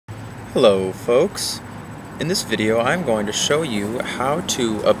Hello folks, in this video I'm going to show you how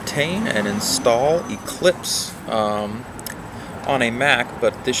to obtain and install Eclipse on a Mac,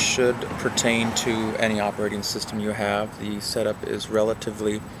 but this should pertain to any operating system you have. The setup is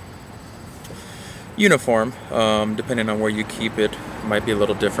relatively uniform, depending on where you keep it. It might be a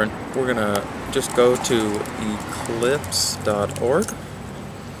little different. We're gonna just go to eclipse.org.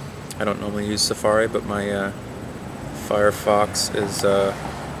 I don't normally use Safari, but my Firefox is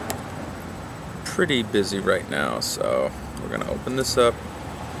pretty busy right now, so we're gonna open this up.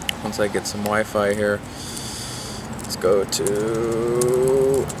 Once I get some Wi-Fi here, let's go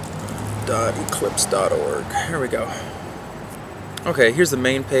to .eclipse.org. Here we go. Okay, here's the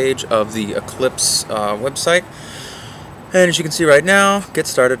main page of the Eclipse website, and as you can see right now, get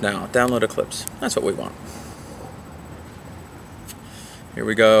started now. Download Eclipse. That's what we want. Here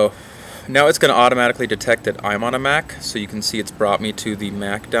we go. Now it's going to automatically detect that I'm on a Mac, so you can see it's brought me to the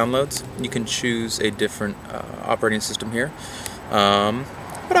Mac downloads. You can choose a different operating system here,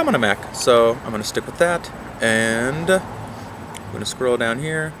 but I'm on a Mac, so I'm going to stick with that, and I'm going to scroll down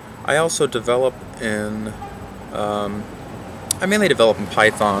here. I also develop in, I mainly develop in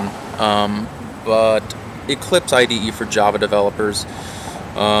Python, but Eclipse IDE for Java developers,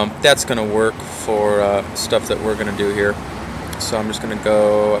 that's going to work for stuff that we're going to do here. So I'm just going to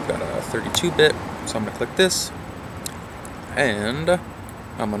go, I've got a 32-bit, so I'm going to click this, and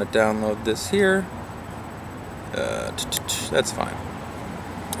I'm going to download this here. That's fine.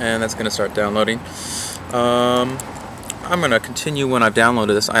 And that's going to start downloading. I'm going to continue when I've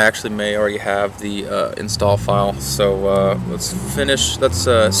downloaded this. I actually may already have the install file, so let's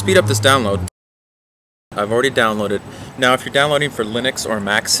speed up this download. I've already downloaded. Now if you're downloading for Linux or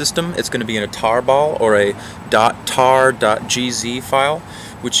Mac system, it's going to be in a tarball or a .tar.gz file,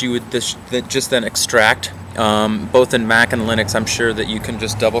 which you would just then extract. Both in Mac and Linux, I'm sure that you can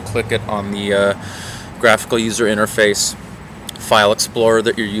just double click it on the graphical user interface file explorer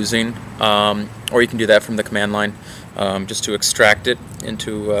that you're using, or you can do that from the command line just to extract it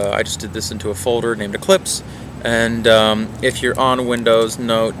into, I just did this into a folder named Eclipse. And if you're on Windows,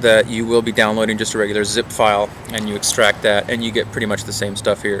 note that you will be downloading just a regular zip file, and you extract that, and you get pretty much the same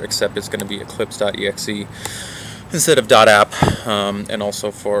stuff here, except it's going to be eclipse.exe instead of .app. And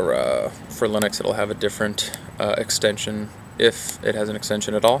also for Linux, it'll have a different extension, if it has an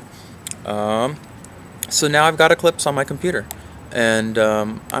extension at all. So now I've got Eclipse on my computer, and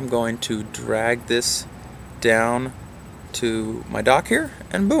I'm going to drag this down to my dock here,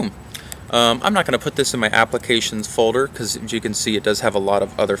 and boom. I'm not going to put this in my applications folder because, as you can see, it does have a lot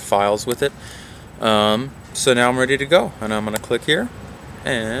of other files with it. So now I'm ready to go, and I'm going to click here,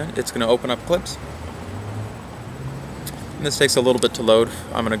 and it's going to open up Eclipse. And this takes a little bit to load.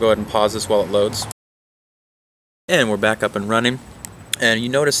 I'm going to go ahead and pause this while it loads. And we're back up and running. And you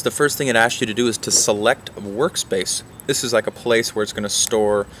notice the first thing it asks you to do is to select Workspace. This is like a place where it's going to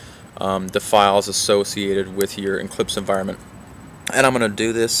store the files associated with your Eclipse environment. And I'm going to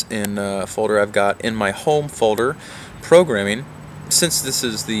do this in a folder I've got in my home folder, programming. Since this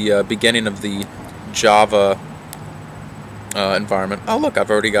is the beginning of the Java environment. Oh look, I've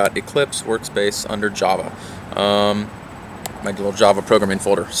already got Eclipse Workspace under Java, my little Java programming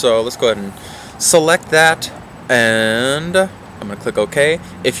folder. So let's go ahead and select that, and I'm going to click OK.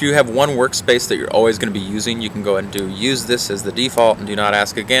 If you have one workspace that you're always going to be using, you can go ahead and use this as the default and do not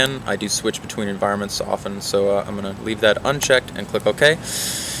ask again. I do switch between environments often, so I'm going to leave that unchecked and click OK.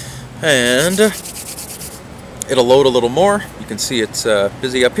 And it'll load a little more. You can see it's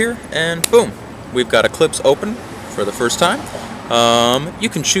busy up here, and boom, we've got Eclipse open for the first time. You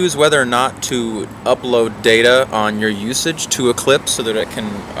can choose whether or not to upload data on your usage to Eclipse so that it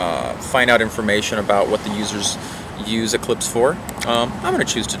can find out information about what the users use Eclipse for. I'm going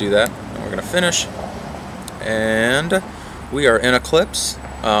to choose to do that, and we're going to finish, and we are in Eclipse,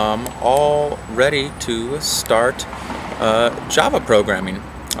 all ready to start Java programming.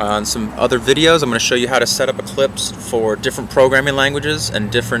 On some other videos, I'm going to show you how to set up Eclipse for different programming languages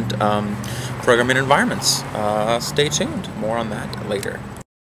and different programming environments. Stay tuned, more on that later.